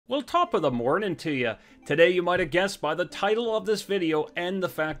Well, top of the morning to you. Today you might have guessed by the title of this video and the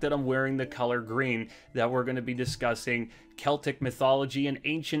fact that I'm wearing the color green that we're going to be discussing Celtic mythology and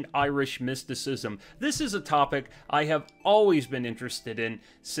ancient Irish mysticism. This is a topic I have always been interested in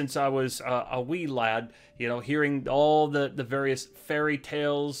since I was a wee lad, you know, hearing all the various fairy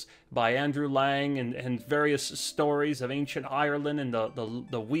tales by Andrew Lang and various stories of ancient Ireland and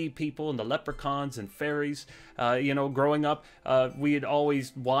the wee people and the leprechauns and fairies. You know, growing up, we had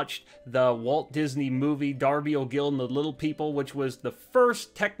always watched the Walt Disney movie Darby O'Gill and the Little People, which was the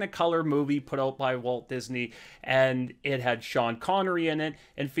first Technicolor movie put out by Walt Disney, and it had Sean Connery in it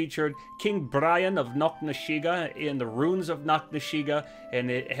and featured King Brian of Knocknashiga in the ruins of Knocknashiga, and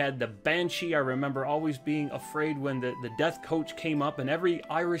it had the Banshee. I remember always being afraid when the death coach came up, and every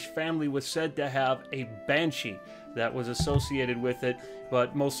Irish family was said to have a Banshee that was associated with it.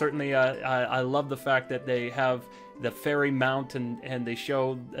 But most certainly I love the fact that they have the fairy mount and they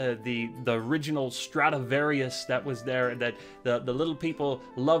show the original Stradivarius that was there, that the little people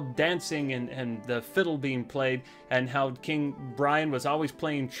loved dancing and the fiddle being played, and how King Brian was always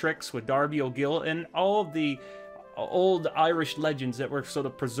playing tricks with Darby O'Gill and all of the old Irish legends that were sort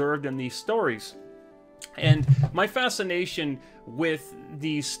of preserved in these stories. And my fascination with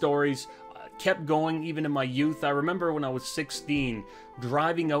these stories kept going even in my youth. I remember when I was 16,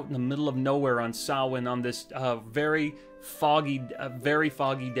 driving out in the middle of nowhere on Samhain on this very foggy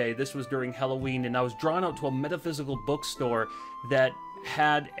day. This was during Halloween, and I was drawn out to a metaphysical bookstore that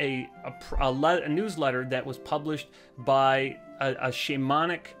had a newsletter that was published by a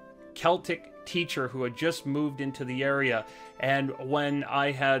shamanic Celtic teacher who had just moved into the area. And when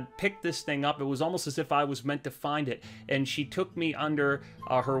I had picked this thing up, it was almost as if I was meant to find it. And she took me under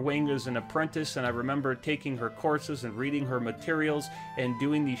her wing as an apprentice, and I remember taking her courses and reading her materials and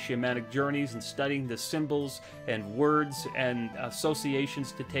doing these shamanic journeys and studying the symbols and words and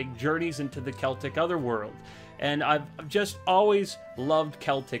associations to take journeys into the Celtic otherworld. And I've just always loved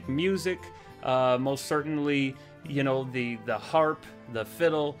Celtic music, most certainly, you know, the harp, the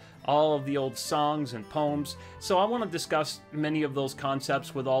fiddle, all of the old songs and poems. So I want to discuss many of those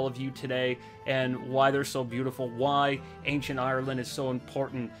concepts with all of you today and why they're so beautiful, why ancient Ireland is so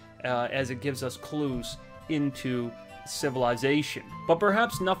important as it gives us clues into civilization. But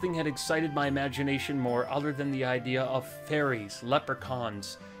perhaps nothing had excited my imagination more other than the idea of fairies,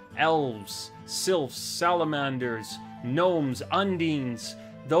 leprechauns, elves, sylphs, salamanders, gnomes, undines,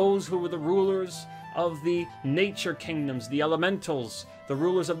 those who were the rulers of the nature kingdoms, the elementals, the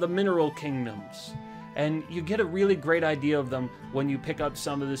rulers of the mineral kingdoms. And you get a really great idea of them when you pick up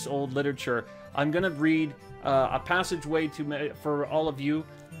some of this old literature. I'm going to read a passageway for all of you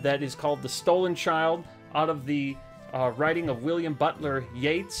that is called The Stolen Child, out of the writing of William Butler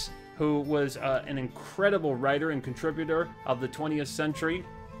Yeats, who was an incredible writer and contributor of the 20th century,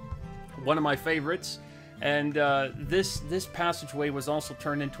 one of my favorites. And this passageway was also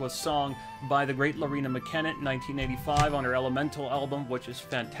turned into a song by the great Lorena McKennitt in 1985 on her Elemental album, which is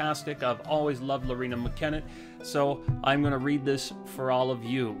fantastic. I've always loved Lorena McKennitt, so I'm going to read this for all of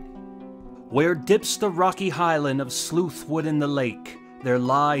you. Where dips the rocky highland of Sleuthwood in the lake, there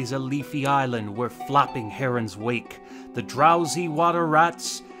lies a leafy island where flapping herons wake. The drowsy water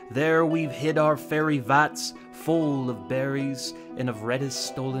rats, there we've hid our fairy vats, full of berries and of reddest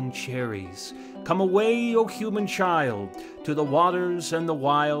stolen cherries. Come away, O human child, to the waters and the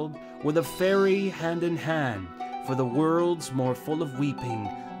wild, with a fairy hand in hand, for the world's more full of weeping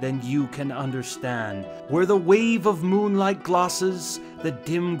than you can understand. Where the wave of moonlight glosses the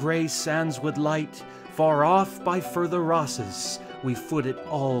dim grey sands with light, far off by further Rosses we foot it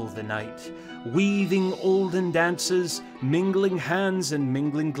all the night, weaving olden dances, mingling hands and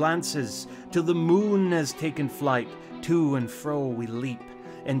mingling glances, till the moon has taken flight, to and fro we leap,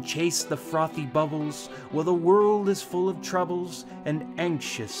 and chase the frothy bubbles, while the world is full of troubles and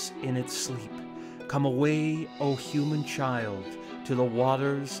anxious in its sleep. Come away, O human child, to the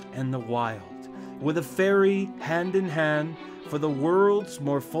waters and the wild, with a fairy hand in hand, for the world's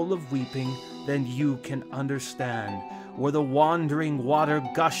more full of weeping than you can understand. Where the wandering water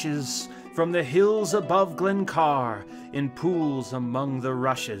gushes from the hills above Glencar, in pools among the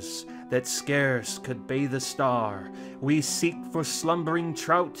rushes that scarce could bathe a star, we seek for slumbering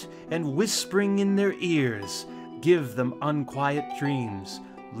trout, and whispering in their ears, give them unquiet dreams,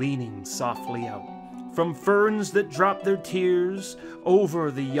 leaning softly out from ferns that drop their tears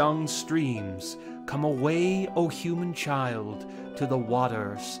over the young streams. Come away, O human child, to the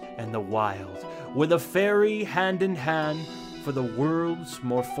waters and the wild, with a fairy hand in hand, for the world's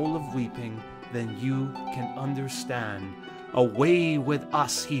more full of weeping than you can understand. Away with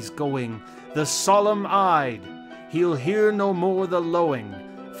us he's going, the solemn-eyed, he'll hear no more the lowing,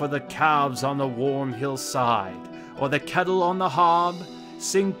 for the calves on the warm hillside, or the kettle on the hob,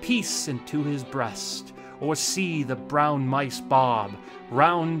 sing peace into his breast, or see the brown mice bob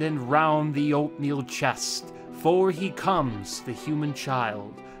round and round the oatmeal chest. For he comes, the human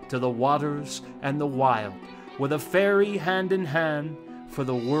child, to the waters and the wild, with a fairy hand in hand, for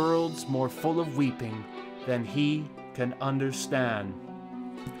the world's more full of weeping than he can understand.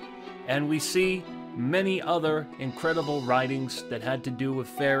 And we see many other incredible writings that had to do with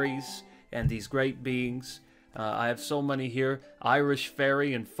fairies and these great beings. I have so many here: Irish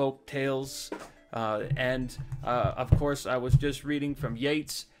fairy and folk tales, and of course I was just reading from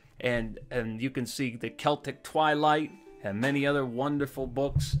Yeats, and you can see the Celtic Twilight and many other wonderful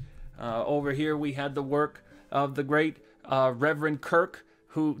books. Over here we had the work of the great Reverend Kirk,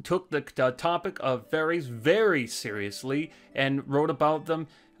 who took the topic of fairies very seriously and wrote about them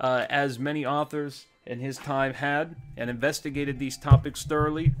as many authors in his time had, and investigated these topics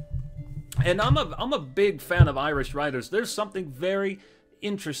thoroughly. And I'm a big fan of Irish writers. There's something very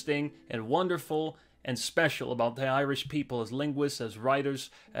interesting and wonderful and special about the Irish people as linguists, as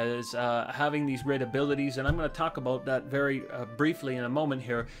writers, as having these great abilities. And I'm going to talk about that very briefly in a moment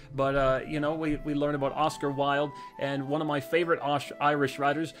here. But, you know, we learn about Oscar Wilde, and one of my favorite Irish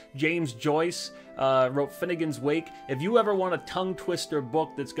writers, James Joyce, wrote Finnegan's Wake. If you ever want a tongue-twister book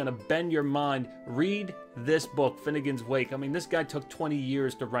that's going to bend your mind, read this book, Finnegan's Wake. I mean, this guy took 20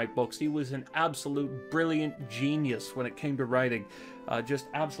 years to write books. He was an absolute brilliant genius when it came to writing. Just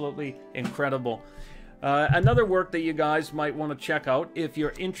absolutely incredible. Another work that you guys might want to check out if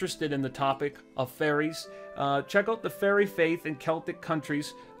you're interested in the topic of fairies, check out The Fairy Faith in Celtic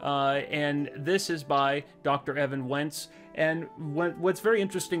Countries, and this is by Dr. Evan Wentz. And what's very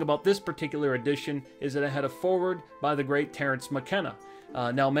interesting about this particular edition is that it had a foreword by the great Terence McKenna.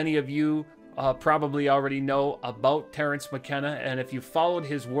 Now, many of you probably already know about Terence McKenna, and if you followed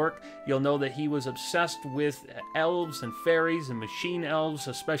his work, you'll know that he was obsessed with elves and fairies and machine elves,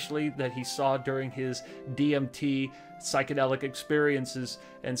 especially that he saw during his DMT psychedelic experiences.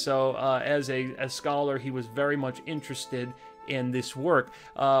 And so as a scholar, he was very much interested in this work.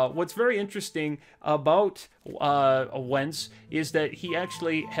 What's very interesting about Wentz is that he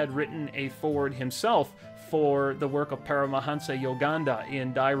actually had written a foreword himself for the work of Paramahansa Yogananda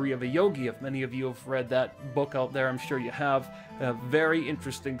in Diary of a Yogi. If many of you have read that book out there, I'm sure you have. Very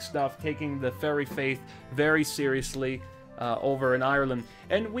interesting stuff, taking the fairy faith very seriously over in Ireland.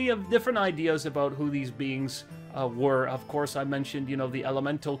 And we have different ideas about who these beings were. Of course, I mentioned, you know, the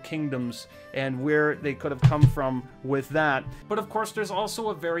elemental kingdoms and where they could have come from with that. But of course, there's also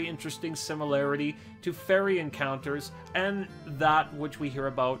a very interesting similarity to fairy encounters and that which we hear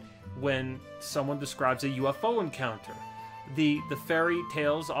about when someone describes a UFO encounter. The fairy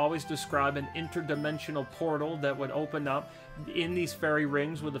tales always describe an interdimensional portal that would open up in these fairy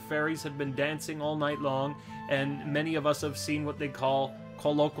rings where the fairies had been dancing all night long, and many of us have seen what they call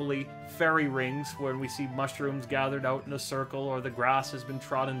colloquially fairy rings, where we see mushrooms gathered out in a circle or the grass has been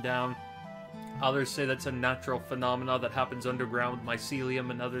trodden down. Others say that's a natural phenomena that happens underground with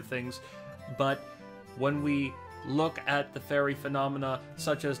mycelium and other things. But when we look at the fairy phenomena,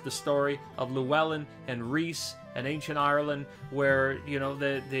 such as the story of Llewellyn and Rhys in ancient Ireland, where, you know,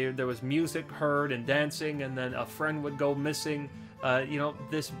 there was music heard and dancing, and then a friend would go missing. You know,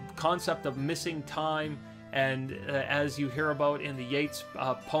 this concept of missing time, and as you hear about in the Yeats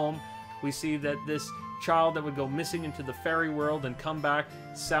poem, we see that this child that would go missing into the fairy world and come back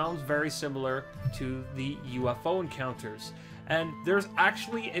sounds very similar to the UFO encounters. And there's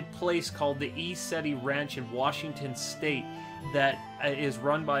actually a place called the E-Seti Ranch in Washington State that is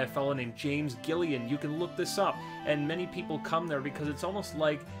run by a fellow named James Gillian. You can look this up, and many people come there because it's almost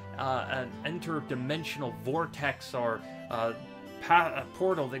like an interdimensional vortex or a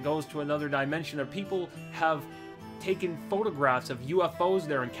portal that goes to another dimension. Or people have taken photographs of UFOs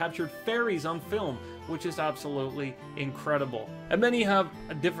there and captured fairies on film, which is absolutely incredible. And many have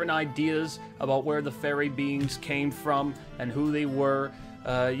different ideas about where the fairy beings came from and who they were.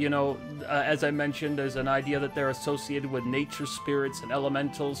 You know, as I mentioned, there's an idea that they're associated with nature spirits and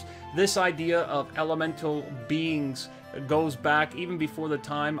elementals. This idea of elemental beings goes back even before the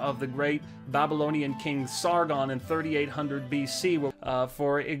time of the great Babylonian king Sargon in 3800 BC.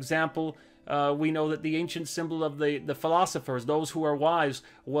 For example, we know that the ancient symbol of the philosophers, those who are wise,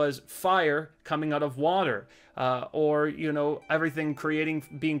 was fire coming out of water, or, you know, everything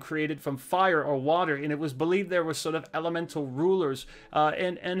being created from fire or water. And it was believed there were sort of elemental rulers.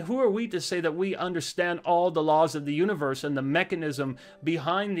 And who are we to say that we understand all the laws of the universe and the mechanism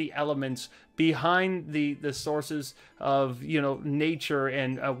behind the elements, behind the sources of, you know, nature,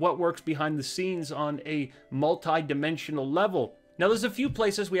 and what works behind the scenes on a multi-dimensional level? Now, there's a few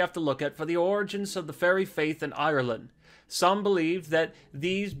places we have to look at for the origins of the fairy faith in Ireland. Some believe that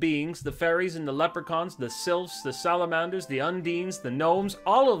these beings, the fairies and the leprechauns, the sylphs, the salamanders, the undines, the gnomes,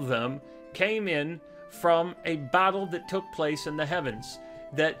 all of them came in from a battle that took place in the heavens.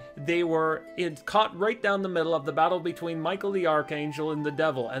 That they were caught right down the middle of the battle between Michael the Archangel and the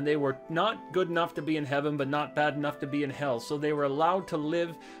devil, and they were not good enough to be in heaven, but not bad enough to be in hell, so they were allowed to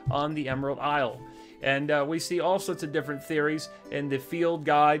live on the Emerald Isle. And we see all sorts of different theories in the field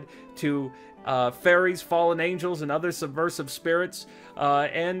guide to fairies, fallen angels, and other subversive spirits.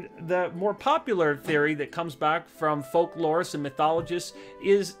 And the more popular theory that comes back from folklorists and mythologists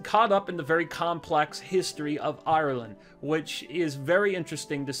is caught up in the very complex history of Ireland, which is very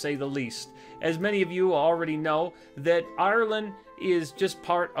interesting to say the least. As many of you already know, that Ireland is just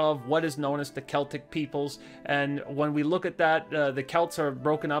part of what is known as the Celtic peoples, and when we look at that, the Celts are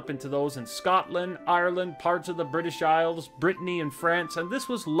broken up into those in Scotland, Ireland, parts of the British Isles, Brittany, and France, and this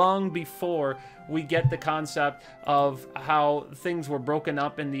was long before we get the concept of how things were broken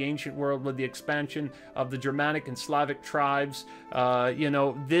up in the ancient world with the expansion of the Germanic and Slavic tribes.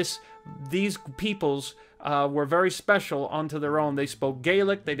 These peoples were very special unto their own. They spoke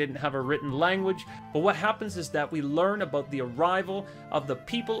Gaelic, they didn't have a written language, but what happens is that we learn about the arrival of the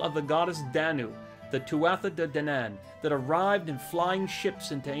people of the goddess Danu, the Tuatha de Danann, that arrived in flying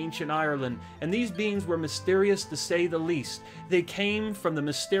ships into ancient Ireland, and these beings were mysterious to say the least. They came from the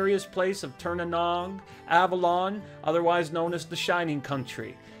mysterious place of Turnanog, Avalon, otherwise known as the Shining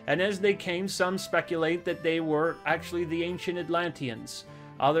Country, and as they came, some speculate that they were actually the ancient Atlanteans.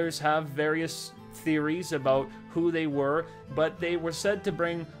 Others have various theories about who they were, but they were said to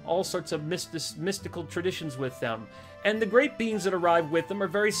bring all sorts of mystical traditions with them. And the great beings that arrive with them are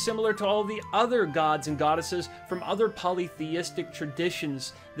very similar to all the other gods and goddesses from other polytheistic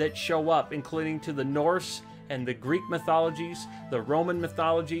traditions that show up, including to the Norse and the Greek mythologies, the Roman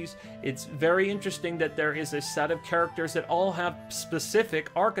mythologies. It's very interesting that there is a set of characters that all have specific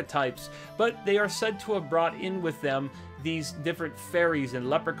archetypes, but they are said to have brought in with them these different fairies and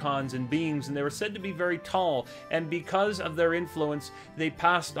leprechauns and beings, and they were said to be very tall, and because of their influence they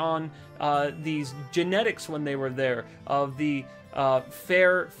passed on these genetics when they were there of the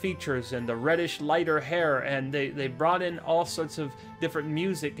fair features and the reddish lighter hair, and they brought in all sorts of different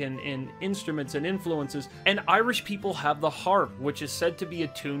music and instruments and influences. And Irish people have the harp, which is said to be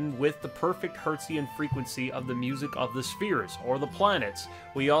attuned with the perfect Hertzian frequency of the music of the spheres or the planets.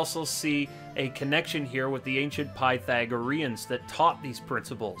 We also see a connection here with the ancient Pythagoreans that taught these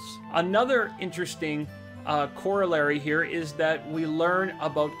principles. Another interesting corollary here is that we learn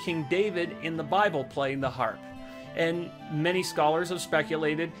about King David in the Bible playing the harp. And many scholars have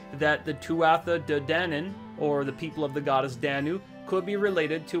speculated that the Tuatha de Danann, or the people of the goddess Danu, could be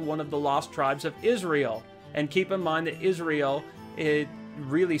related to one of the lost tribes of Israel. And keep in mind that Israel, it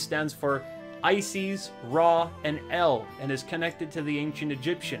really stands for Isis, Ra, and El, and is connected to the ancient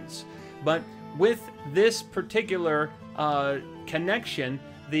Egyptians. But with this particular connection,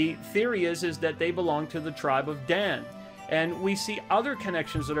 the theory is that they belong to the tribe of Dan. And we see other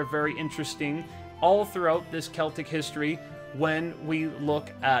connections that are very interesting all throughout this Celtic history when we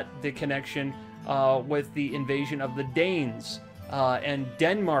look at the connection with the invasion of the Danes and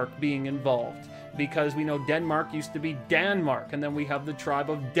Denmark being involved, because we know Denmark used to be Danmark, and then we have the tribe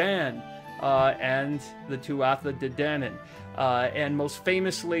of Dan and the Tuatha de Danann. And most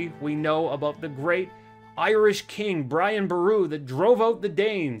famously, we know about the great Irish king Brian Boru that drove out the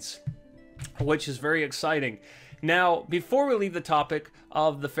Danes, which is very exciting. Now, before we leave the topic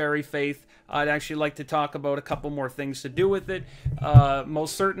of the fairy faith, I'd actually like to talk about a couple more things to do with it.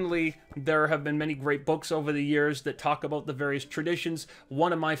 Most certainly, there have been many great books over the years that talk about the various traditions.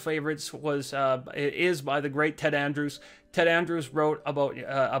 One of my favorites is by the great Ted Andrews. Ted Andrews wrote about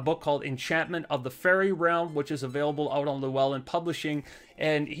a book called Enchantment of the Fairy Realm, which is available out on Llewellyn Publishing.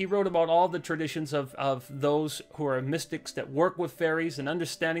 And he wrote about all the traditions of those who are mystics that work with fairies and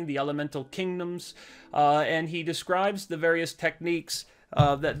understanding the elemental kingdoms. And he describes the various techniques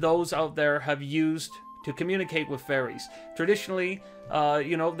that those out there have used to communicate with fairies. Traditionally,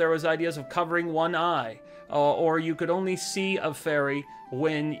 there was ideas of covering one eye, or you could only see a fairy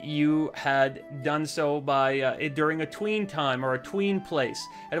when you had done so by during a tween time or a tween place.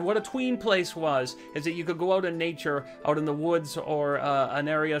 And what a tween place was is that you could go out in nature, out in the woods, or an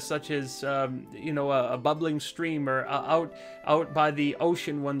area such as a bubbling stream, or out by the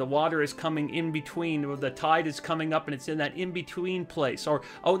ocean when the water is coming in between, or the tide is coming up and it's in that in-between place, or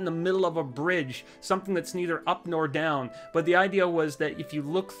out in the middle of a bridge, something that's neither up nor down. But the idea was that if you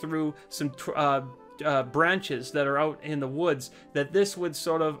look through some branches that are out in the woods, that this would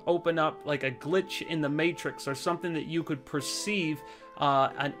sort of open up like a glitch in the matrix, or something that you could perceive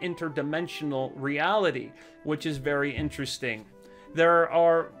an interdimensional reality, which is very interesting. There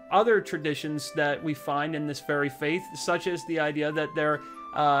are other traditions that we find in this fairy faith, such as the idea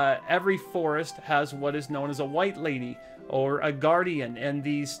that every forest has what is known as a white lady or a guardian, and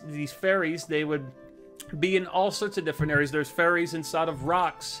these fairies, they would be in all sorts of different areas. There's fairies inside of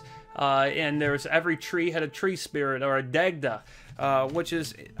rocks, and every tree had a tree spirit or a dagda, which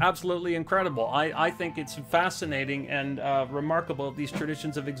is absolutely incredible. I think it's fascinating and remarkable that these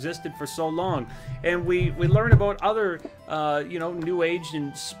traditions have existed for so long. And we learn about other, New Age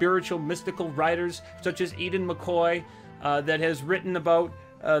and spiritual mystical writers, such as Eden McCoy, that has written about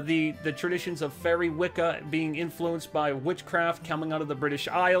the traditions of fairy Wicca being influenced by witchcraft coming out of the British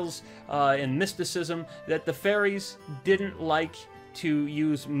Isles, and mysticism, that the fairies didn't like to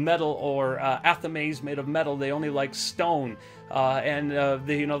use metal or athames made of metal. They only like stone, and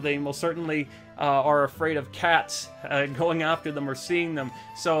they most certainly are afraid of cats going after them or seeing them.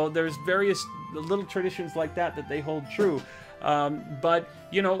 So there's various little traditions like that they hold true. But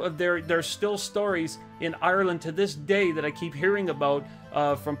there's still stories in Ireland to this day that I keep hearing about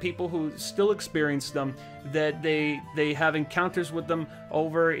from people who still experience them, that they have encounters with them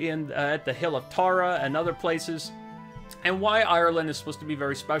over at the Hill of Tara and other places. And why Ireland is supposed to be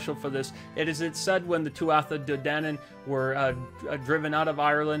very special for this, it's said when the Tuatha De Danann were driven out of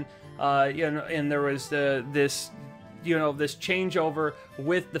Ireland, and there was this changeover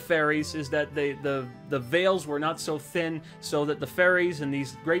with the fairies, is that the veils were not so thin, so that the fairies and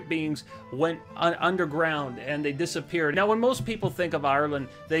these great beings went underground and they disappeared. Now, when most people think of Ireland,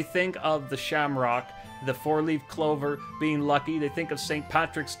 they think of the shamrock, the four-leaf clover, being lucky. They think of St.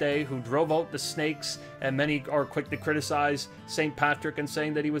 Patrick's Day, who drove out the snakes, and many are quick to criticize St. Patrick and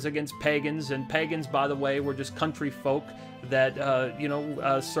saying that he was against pagans. And pagans, by the way, were just country folk that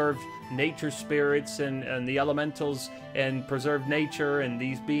served nature spirits and the elementals and preserved nature and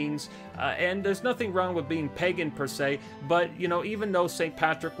these beings. And there's nothing wrong with being pagan per se, but even though St.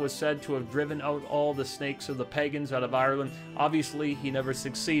 Patrick was said to have driven out all the snakes of the pagans out of Ireland, obviously he never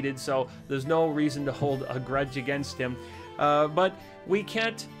succeeded, so there's no reason to hold a grudge against him. But we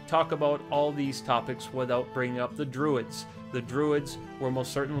can't talk about all these topics without bringing up the Druids. The Druids were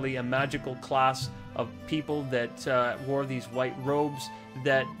most certainly a magical class of people that wore these white robes,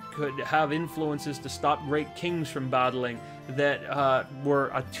 that could have influences to stop great kings from battling, that were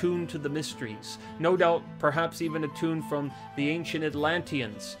attuned to the mysteries. No doubt, perhaps even attuned from the ancient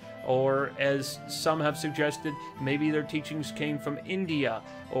Atlanteans, or as some have suggested, maybe their teachings came from India,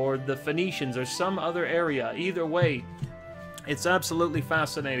 or the Phoenicians, or some other area. Either way, it's absolutely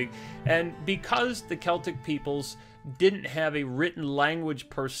fascinating. And because the Celtic peoples didn't have a written language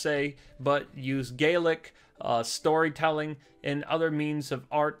per se, but used Gaelic, storytelling, and other means of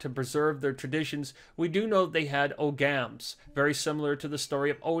art to preserve their traditions, we do know they had ogams, very similar to the story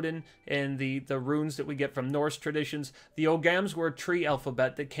of Odin and the runes that we get from Norse traditions. The ogams were a tree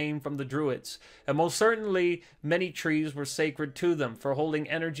alphabet that came from the Druids, and most certainly many trees were sacred to them for holding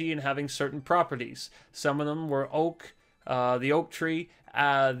energy and having certain properties. Some of them were oak, the oak tree,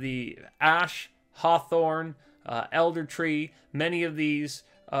 the ash, hawthorn, elder tree. Many of these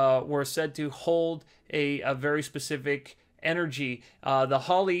were said to hold a very specific energy. The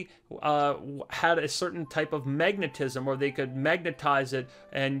holly had a certain type of magnetism, or they could magnetize it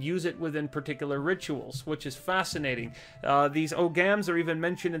and use it within particular rituals, which is fascinating. These ogams are even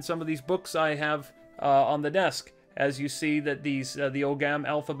mentioned in some of these books I have on the desk. As you see that the Ogam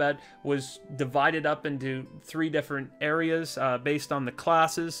alphabet was divided up into 3 different areas based on the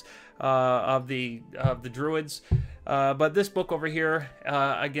classes of the Druids. But this book over here,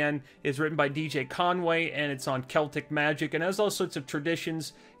 again, is written by DJ Conway, and it's on Celtic magic, and has all sorts of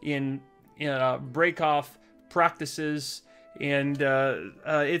traditions in break-off practices, and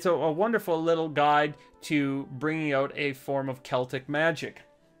it's a wonderful little guide to bringing out a form of Celtic magic.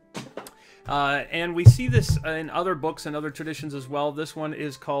 And we see this in other books and other traditions as well. This one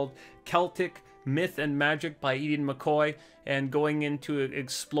is called Celtic Myth and Magic by Eden McCoy, and going into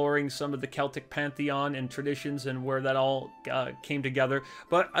exploring some of the Celtic pantheon and traditions and where that all came together.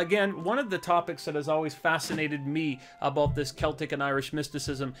 But again, one of the topics that has always fascinated me about this Celtic and Irish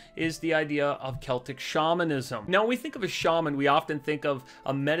mysticism is the idea of Celtic shamanism. Now, when we think of a shaman, we often think of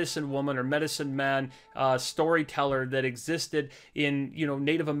a medicine woman or medicine man storyteller that existed in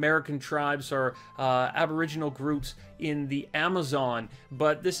Native American tribes or Aboriginal groups in the Amazon,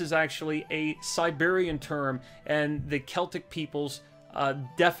 but this is actually a Siberian term, and the Celtic peoples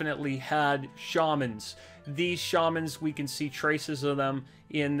definitely had shamans. These shamans, we can see traces of them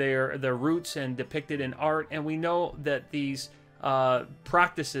in their roots and depicted in art, and we know that these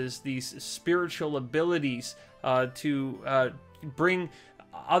practices, these spiritual abilities to bring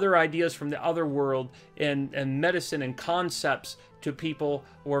other ideas from the other world and medicine and concepts to people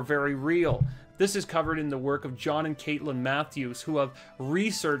were very real. This is covered in the work of John and Caitlin Matthews, who have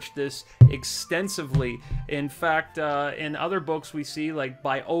researched this extensively. In fact, in other books we see, like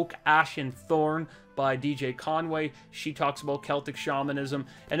By Oak, Ash, and Thorn by DJ Conway, she talks about Celtic shamanism.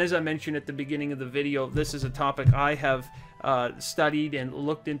 And as I mentioned at the beginning of the video, this is a topic I have studied and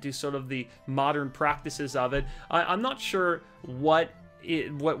looked into, sort of the modern practices of it. I'm not sure what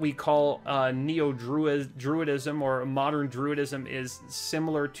we call neo-druidism or modern druidism is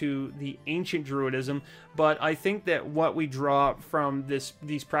similar to the ancient druidism, but I think that what we draw from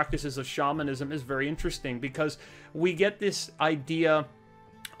these practices of shamanism is very interesting, because we get this idea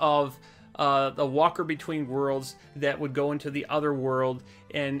of the walker between worlds that would go into the other world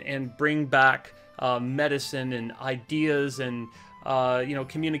and bring back medicine and ideas and you know,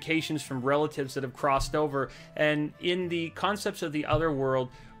 communications from relatives that have crossed over. And in the concepts of the other world,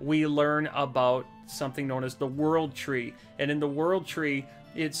 we learn about something known as the world tree. And in the world tree,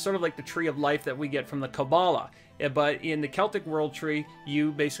 it's sort of like the tree of life that we get from the Kabbalah. But in the Celtic world tree,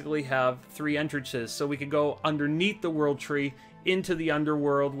 you basically have 3 entrances. So we could go underneath the world tree into the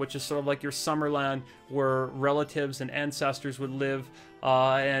underworld, which is sort of like your Summerland, where relatives and ancestors would live,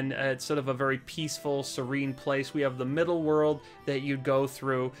 and it's sort of a very peaceful, serene place. We have the middle world that you'd go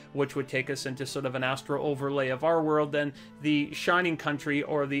through, which would take us into sort of an astral overlay of our world. Then the shining country,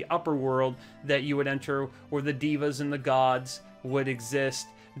 or the upper world, that you would enter, where the divas and the gods would exist,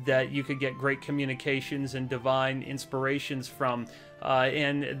 that you could get great communications and divine inspirations from.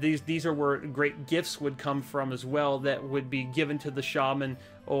 And these are where great gifts would come from as well, that would be given to the shaman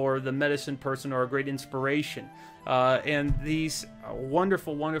or the medicine person, or a great inspiration. And these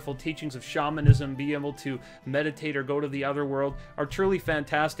wonderful, wonderful teachings of shamanism, be able to meditate or go to the other world, are truly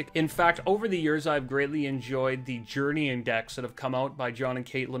fantastic. In fact, over the years, I've greatly enjoyed the journeying decks that have come out by John and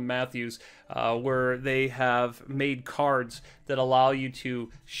Caitlin Matthews, where they have made cards that allow you to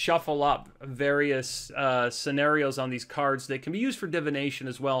shuffle up various scenarios on these cards that can be used for divination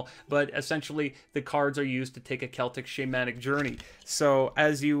as well, but essentially the cards are used to take a Celtic shamanic journey. So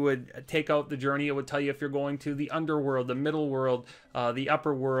as you would take out the journey, it would tell you if you're going to the underworld, the middle world, the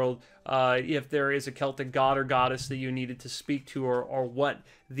upper world, if there is a Celtic god or goddess that you needed to speak to, or what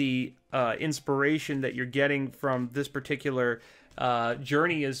the inspiration that you're getting from this particular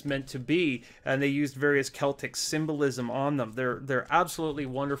journey is meant to be. And they used various Celtic symbolism on them. They're absolutely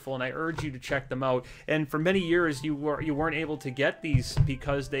wonderful, and I urge you to check them out. And for many years you weren't able to get these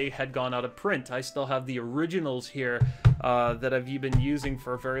because they had gone out of print. I still have the originals here that I've been using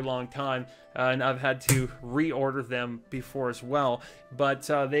for a very long time, and I've had to reorder them before as well. But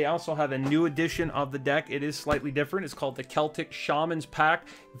they also have a new edition of the deck. It is slightly different. It's called the Celtic Shamans Pack.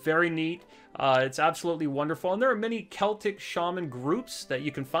 Very neat. It's absolutely wonderful, and there are many Celtic shaman groups that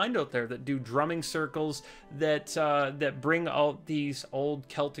you can find out there that do drumming circles, that bring out these old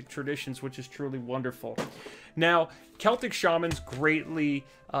Celtic traditions, which is truly wonderful. Now, Celtic shamans greatly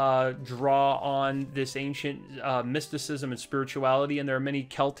draw on this ancient mysticism and spirituality, and there are many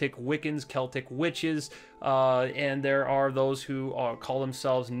Celtic Wiccans, Celtic witches, and there are those who call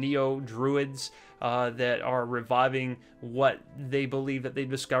themselves neo-druids, that are reviving what they believe that they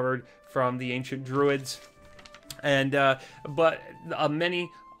discovered from the ancient druids. And but many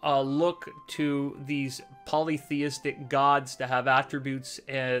look to these polytheistic gods to have attributes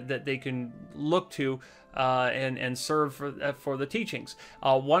that they can look to and serve for the teachings.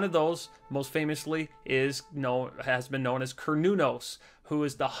 One of those, most famously, has been known as Cernunnos, who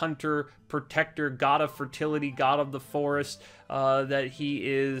is the hunter, protector, god of fertility, god of the forest, that he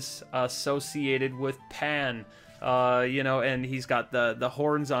is associated with Pan, you know, and he's got the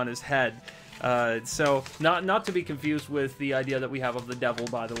horns on his head. So not to be confused with the idea that we have of the devil,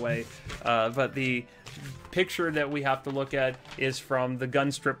 by the way, but the picture that we have to look at is from the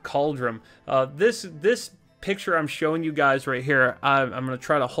Gunstrip Cauldron. This picture I'm showing you guys right here, I'm going to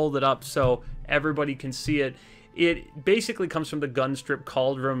try to hold it up so everybody can see it. It basically comes from the Gunstrip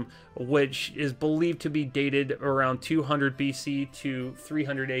Cauldron, which is believed to be dated around 200 BC to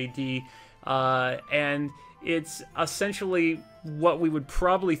 300 AD, and it's essentially what we would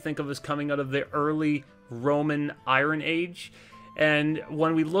probably think of as coming out of the early Roman Iron Age. And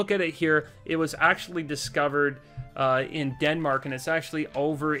when we look at it here, it was actually discovered in Denmark, and it's actually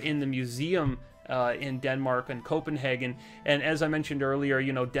over in the museum in Denmark and Copenhagen. And as I mentioned earlier,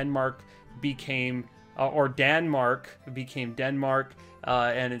 you know, Denmark became or Danmark. It became Denmark,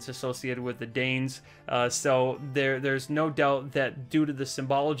 and it's associated with the Danes. So there's no doubt that due to the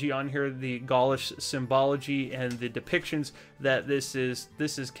symbology on here, the Gaulish symbology and the depictions, that this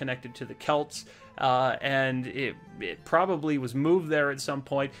is connected to the Celts. And it probably was moved there at some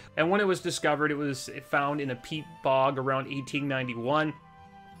point. And when it was discovered, it was found in a peat bog around 1891.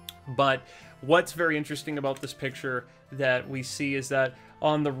 But what's very interesting about this picture that we see is that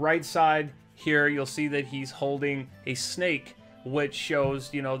on the right side here, you'll see that he's holding a snake, which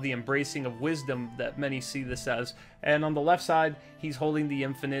shows, you know, the embracing of wisdom that many see this as. And on the left side, he's holding the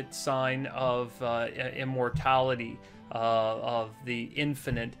infinite sign of immortality, of the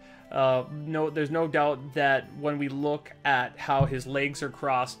infinite. There's no doubt that when we look at how his legs are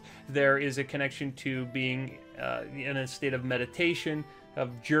crossed, there is a connection to being in a state of meditation, of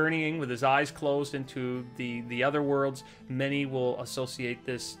journeying with his eyes closed into the other worlds. Many will associate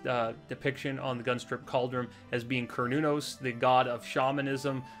this depiction on the gunstrip cauldron as being Cernunnos, the god of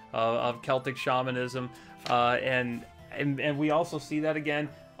shamanism, of Celtic shamanism, and we also see that again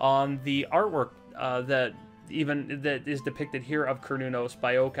on the artwork that is depicted here of Cernunnos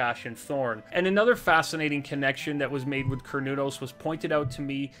by Oak, Ash, and Thorn. And another fascinating connection that was made with Cernunnos was pointed out to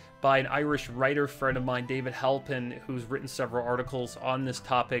me by an Irish writer friend of mine, David Halpin, who's written several articles on this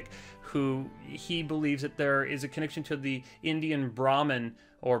topic, who he believes that there is a connection to the Indian Brahmin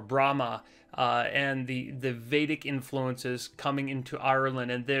or Brahma and the Vedic influences coming into Ireland,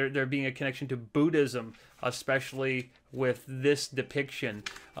 and there being a connection to Buddhism, especially with this depiction,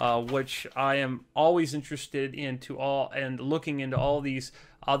 which I am always interested into and looking into all these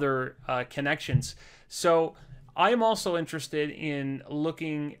other connections. So I am also interested in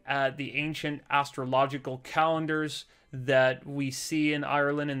looking at the ancient astrological calendars that we see in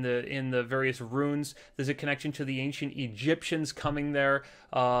Ireland in the various runes. There's a connection to the ancient Egyptians coming there.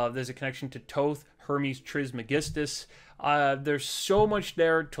 There's a connection to Thoth, Hermes Trismegistus. There's so much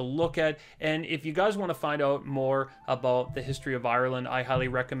there to look at, and if you guys want to find out more about the history of Ireland, I highly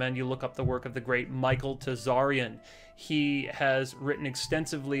recommend you look up the work of the great Michael Tazarian. He has written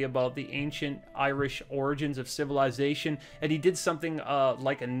extensively about the ancient Irish origins of civilization, and he did something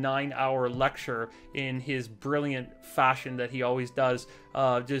like a 9-hour lecture in his brilliant fashion that he always does,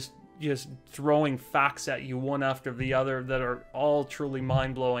 just throwing facts at you one after the other that are all truly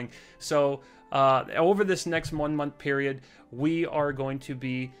mind-blowing. So over this next 1 month period, we are going to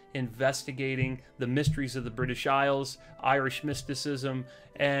be investigating the mysteries of the British Isles, Irish mysticism,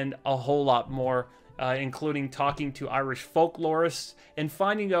 and a whole lot more, including talking to Irish folklorists and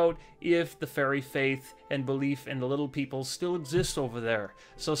finding out if the fairy faith and belief in the little people still exists over there.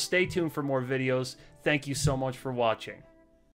 So stay tuned for more videos. Thank you so much for watching.